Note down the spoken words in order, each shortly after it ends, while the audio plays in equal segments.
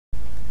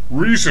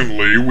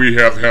Recently, we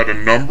have had a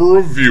number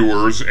of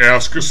viewers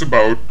ask us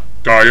about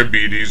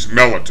diabetes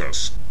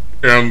mellitus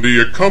and the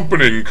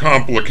accompanying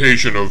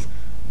complication of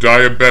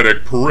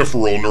diabetic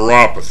peripheral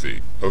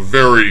neuropathy, a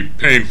very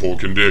painful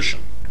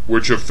condition,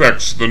 which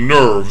affects the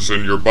nerves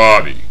in your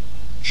body,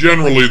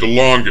 generally the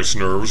longest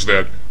nerves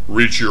that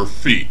reach your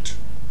feet.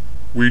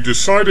 We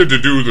decided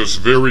to do this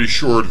very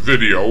short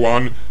video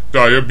on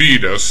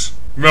diabetes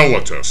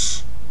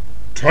mellitus.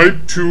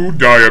 Type 2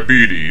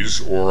 diabetes,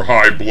 or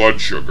high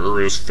blood sugar,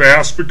 is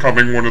fast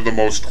becoming one of the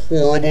most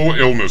horrible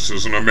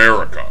illnesses in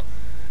America,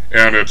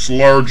 and it's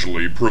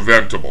largely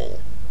preventable.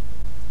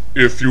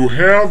 If you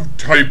have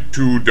type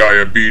 2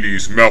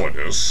 diabetes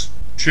mellitus,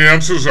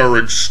 chances are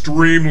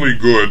extremely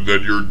good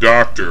that your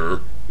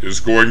doctor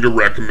is going to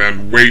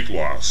recommend weight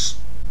loss.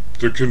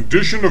 The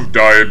condition of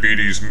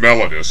diabetes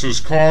mellitus is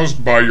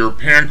caused by your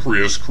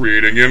pancreas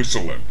creating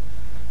insulin,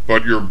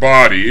 but your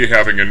body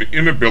having an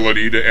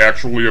inability to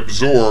actually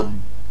absorb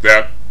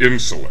that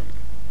insulin.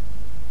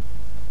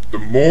 The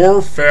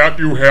more fat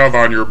you have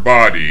on your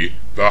body,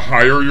 the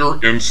higher your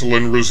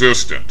insulin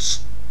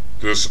resistance.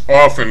 This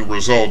often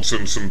results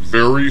in some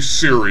very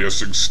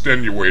serious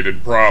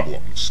extenuated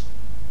problems.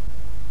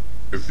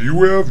 If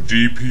you have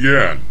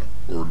DPN,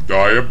 or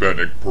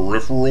diabetic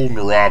peripheral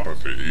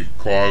neuropathy,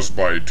 caused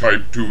by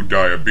type 2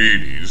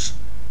 diabetes,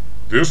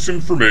 this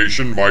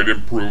information might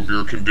improve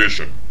your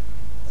condition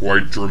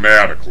quite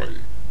dramatically.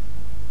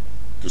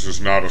 This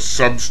is not a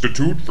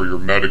substitute for your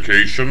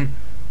medication,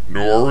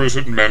 nor is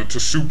it meant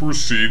to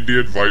supersede the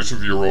advice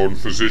of your own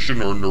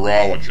physician or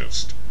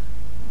neurologist.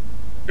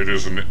 It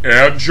is an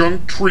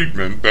adjunct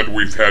treatment that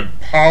we've had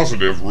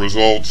positive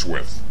results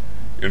with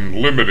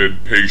in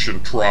limited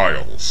patient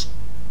trials.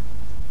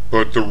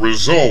 But the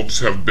results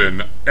have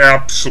been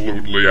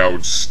absolutely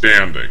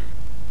outstanding.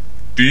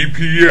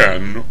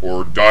 DPN,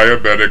 or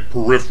diabetic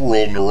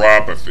peripheral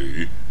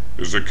neuropathy,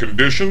 is a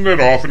condition that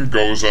often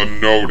goes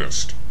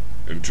unnoticed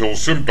until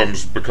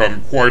symptoms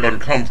become quite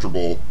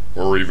uncomfortable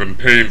or even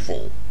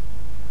painful.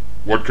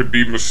 What could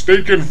be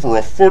mistaken for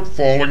a foot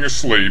falling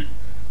asleep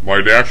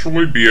might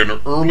actually be an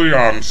early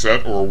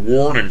onset or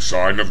warning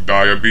sign of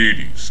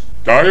diabetes.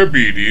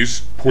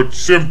 Diabetes, put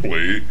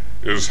simply,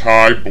 is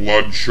high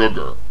blood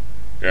sugar,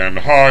 and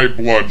high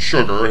blood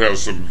sugar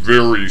has some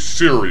very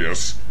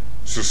serious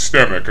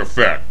systemic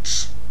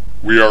effects.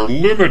 We are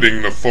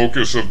limiting the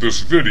focus of this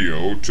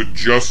video to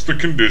just the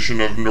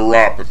condition of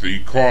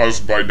neuropathy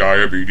caused by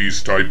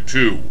diabetes type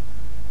 2.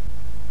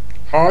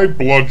 High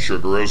blood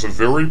sugar has a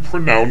very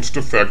pronounced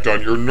effect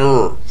on your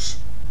nerves.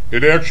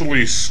 It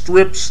actually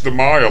strips the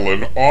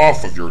myelin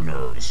off of your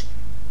nerves,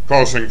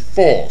 causing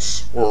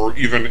false or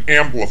even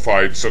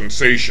amplified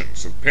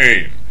sensations of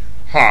pain,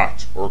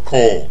 hot or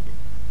cold.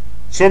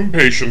 Some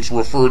patients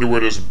refer to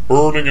it as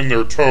burning in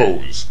their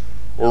toes,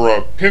 or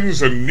a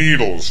pins and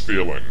needles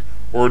feeling,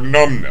 or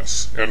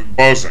numbness and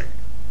buzzing.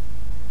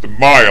 The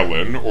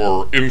myelin,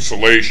 or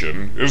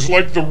insulation, is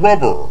like the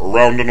rubber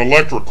around an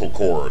electrical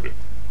cord,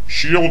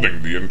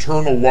 shielding the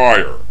internal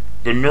wire,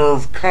 the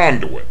nerve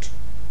conduit.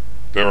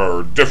 There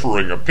are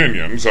differing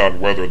opinions on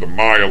whether the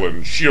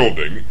myelin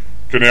shielding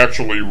can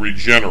actually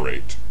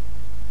regenerate.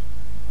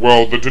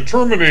 While the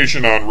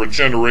determination on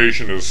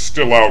regeneration is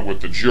still out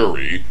with the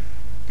jury,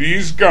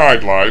 these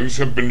guidelines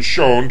have been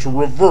shown to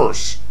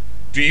reverse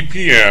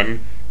DPN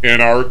in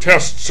our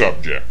test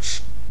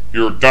subjects.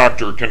 Your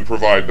doctor can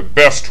provide the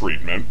best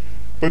treatment,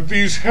 but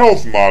these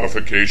health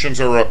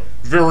modifications are a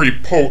very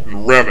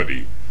potent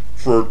remedy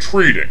for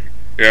treating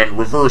and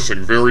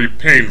reversing very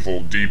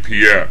painful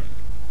DPN.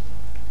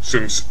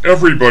 Since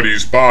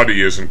everybody's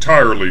body is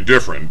entirely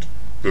different,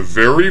 the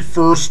very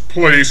first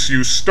place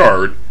you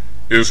start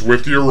is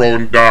with your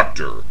own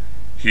doctor.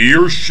 He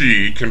or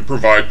she can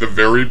provide the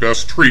very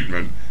best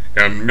treatment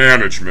and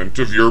management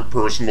of your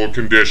personal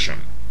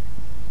condition.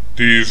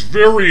 These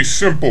very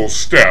simple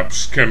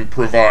steps can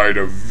provide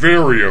a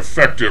very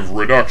effective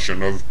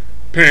reduction of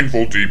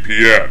painful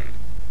DPN.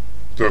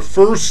 The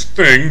first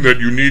thing that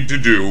you need to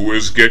do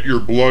is get your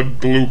blood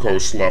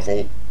glucose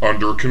level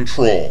under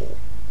control.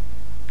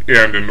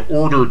 And in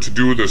order to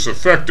do this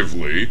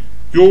effectively,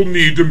 you'll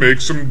need to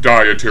make some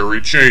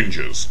dietary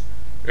changes,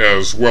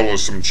 as well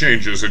as some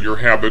changes in your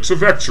habits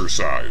of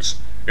exercise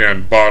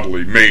and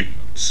bodily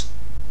maintenance.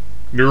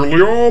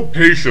 Nearly all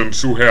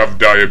patients who have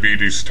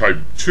diabetes type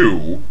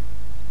 2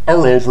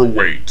 are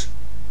overweight,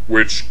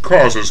 which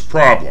causes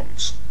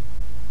problems.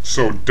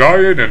 So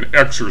diet and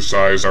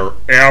exercise are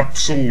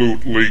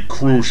absolutely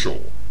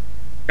crucial.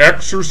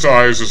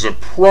 Exercise is a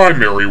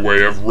primary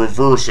way of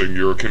reversing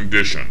your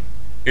condition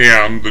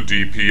and the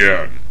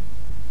DPN.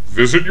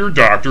 Visit your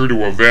doctor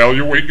to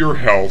evaluate your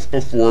health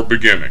before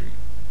beginning.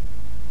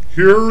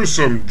 Here are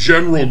some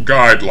general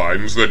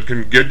guidelines that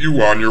can get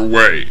you on your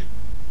way.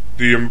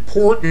 The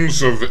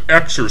importance of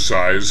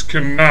exercise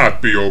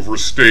cannot be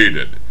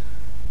overstated,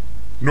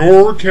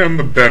 nor can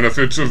the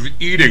benefits of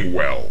eating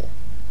well.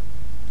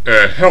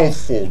 A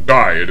healthful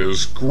diet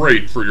is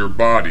great for your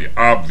body,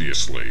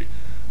 obviously,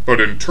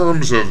 but in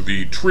terms of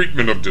the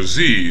treatment of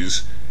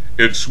disease,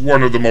 it's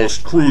one of the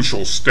most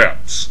crucial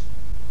steps.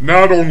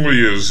 Not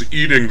only is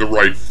eating the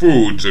right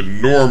foods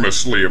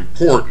enormously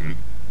important,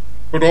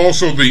 but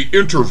also the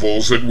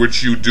intervals at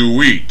which you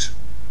do eat.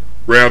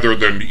 Rather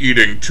than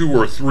eating 2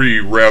 or 3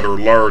 rather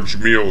large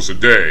meals a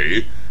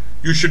day,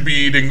 you should be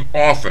eating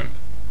often,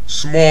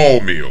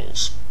 small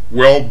meals,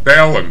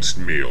 well-balanced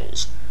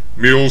meals,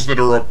 meals that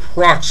are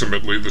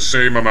approximately the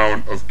same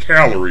amount of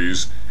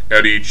calories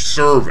at each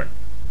serving.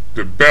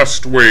 The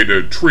best way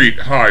to treat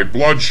high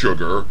blood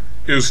sugar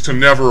is to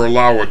never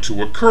allow it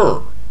to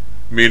occur,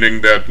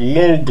 meaning that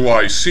low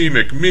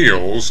glycemic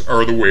meals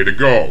are the way to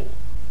go.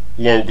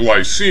 Low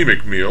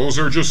glycemic meals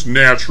are just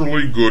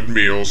naturally good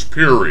meals,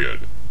 period.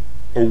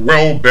 A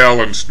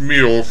well-balanced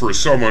meal for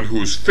someone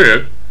who's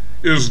fit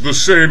is the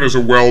same as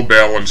a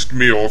well-balanced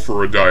meal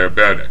for a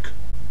diabetic.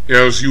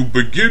 As you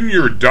begin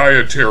your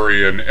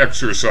dietary and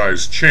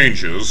exercise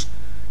changes,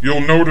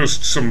 you'll notice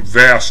some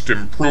vast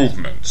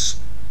improvements.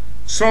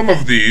 Some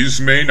of these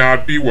may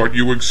not be what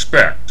you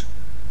expect.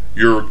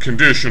 Your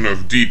condition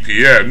of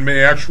DPN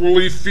may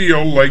actually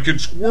feel like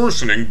it's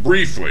worsening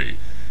briefly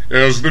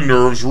as the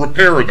nerves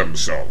repair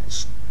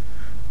themselves.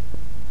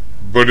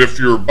 But if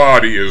your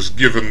body is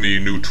given the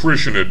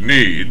nutrition it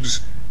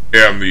needs,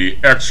 and the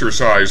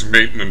exercise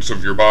maintenance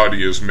of your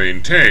body is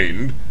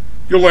maintained,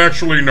 you'll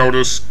actually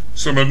notice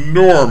some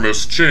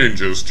enormous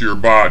changes to your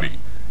body,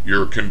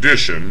 your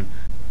condition,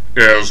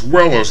 as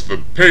well as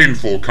the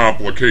painful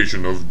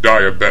complication of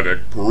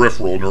diabetic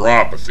peripheral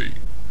neuropathy.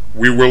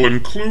 We will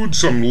include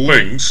some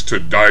links to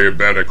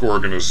diabetic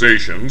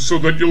organizations so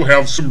that you'll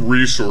have some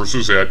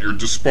resources at your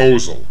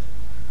disposal.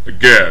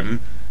 Again,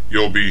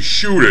 you'll be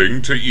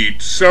shooting to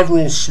eat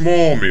several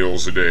small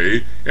meals a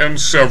day and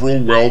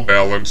several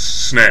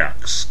well-balanced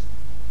snacks.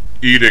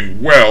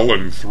 Eating well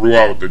and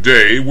throughout the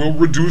day will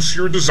reduce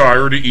your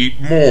desire to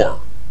eat more,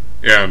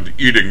 and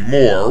eating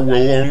more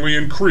will only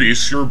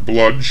increase your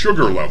blood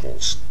sugar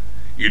levels.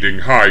 Eating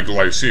high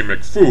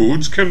glycemic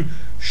foods can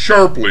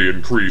sharply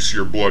increase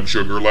your blood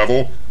sugar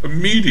level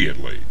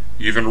immediately,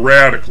 even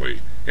radically,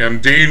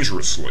 and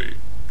dangerously.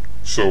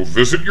 So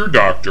visit your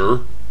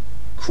doctor,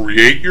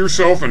 create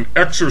yourself an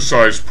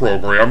exercise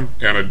program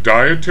and a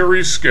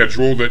dietary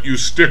schedule that you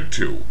stick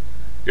to.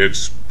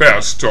 It's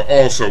best to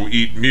also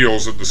eat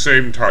meals at the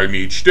same time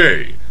each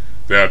day.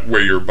 That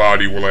way your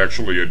body will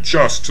actually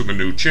adjust to the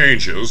new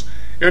changes,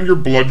 and your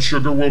blood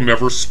sugar will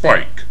never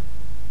spike.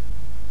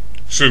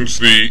 Since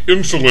the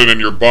insulin in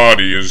your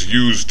body is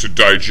used to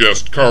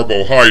digest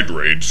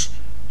carbohydrates,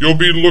 you'll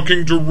be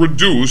looking to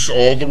reduce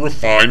all the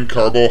refined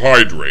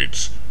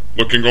carbohydrates,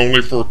 looking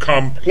only for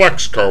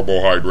complex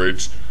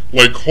carbohydrates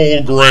like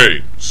whole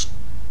grains.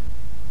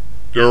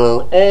 There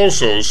are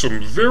also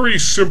some very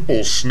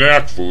simple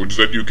snack foods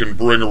that you can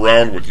bring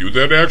around with you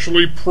that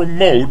actually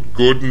promote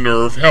good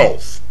nerve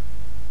health.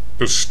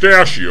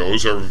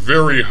 Pistachios are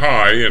very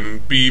high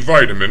in B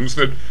vitamins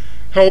that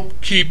help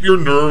keep your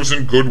nerves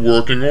in good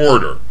working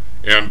order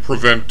and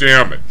prevent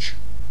damage.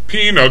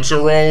 Peanuts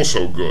are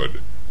also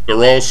good.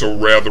 They're also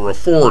rather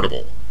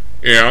affordable,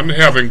 and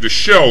having to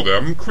shell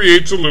them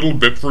creates a little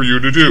bit for you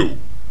to do.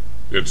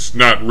 It's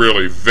not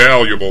really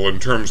valuable in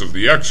terms of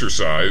the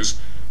exercise,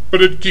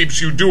 but it keeps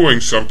you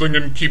doing something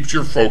and keeps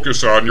your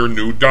focus on your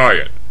new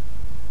diet.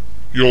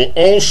 You'll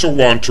also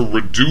want to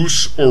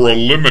reduce or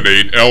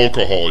eliminate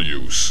alcohol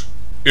use.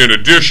 In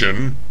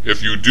addition,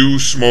 if you do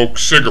smoke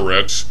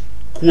cigarettes,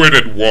 quit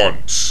at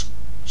once.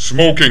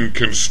 Smoking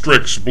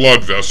constricts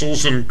blood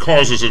vessels and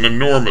causes an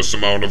enormous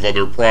amount of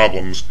other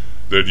problems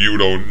that you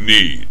don't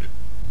need.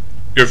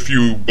 If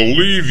you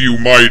believe you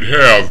might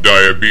have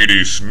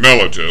diabetes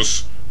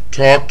mellitus,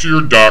 talk to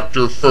your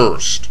doctor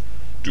first.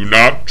 Do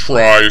not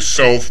try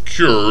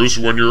self-cures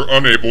when you're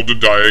unable to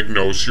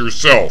diagnose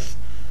yourself.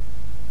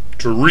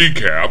 To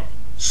recap,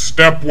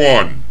 Step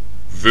 1.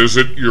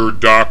 Visit your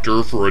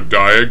doctor for a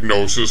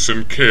diagnosis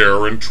and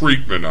care and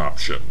treatment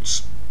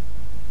options.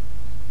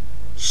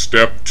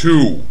 Step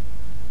 2.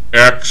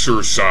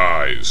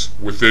 Exercise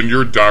within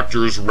your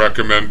doctor's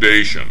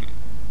recommendation.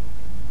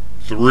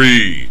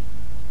 3.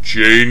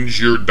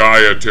 Change your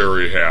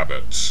dietary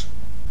habits.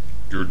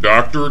 Your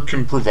doctor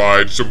can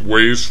provide some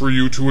ways for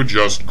you to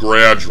adjust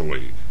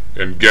gradually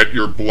and get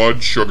your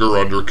blood sugar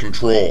under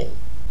control.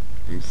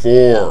 And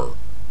 4.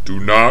 Do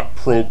not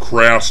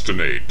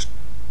procrastinate.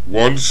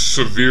 Once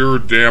severe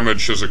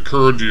damage has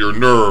occurred to your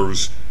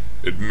nerves,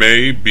 it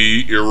may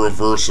be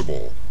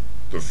irreversible.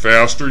 The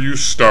faster you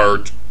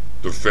start,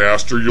 the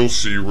faster you'll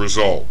see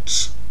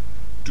results.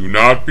 Do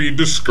not be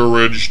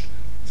discouraged.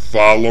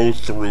 Follow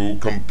through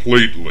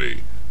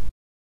completely.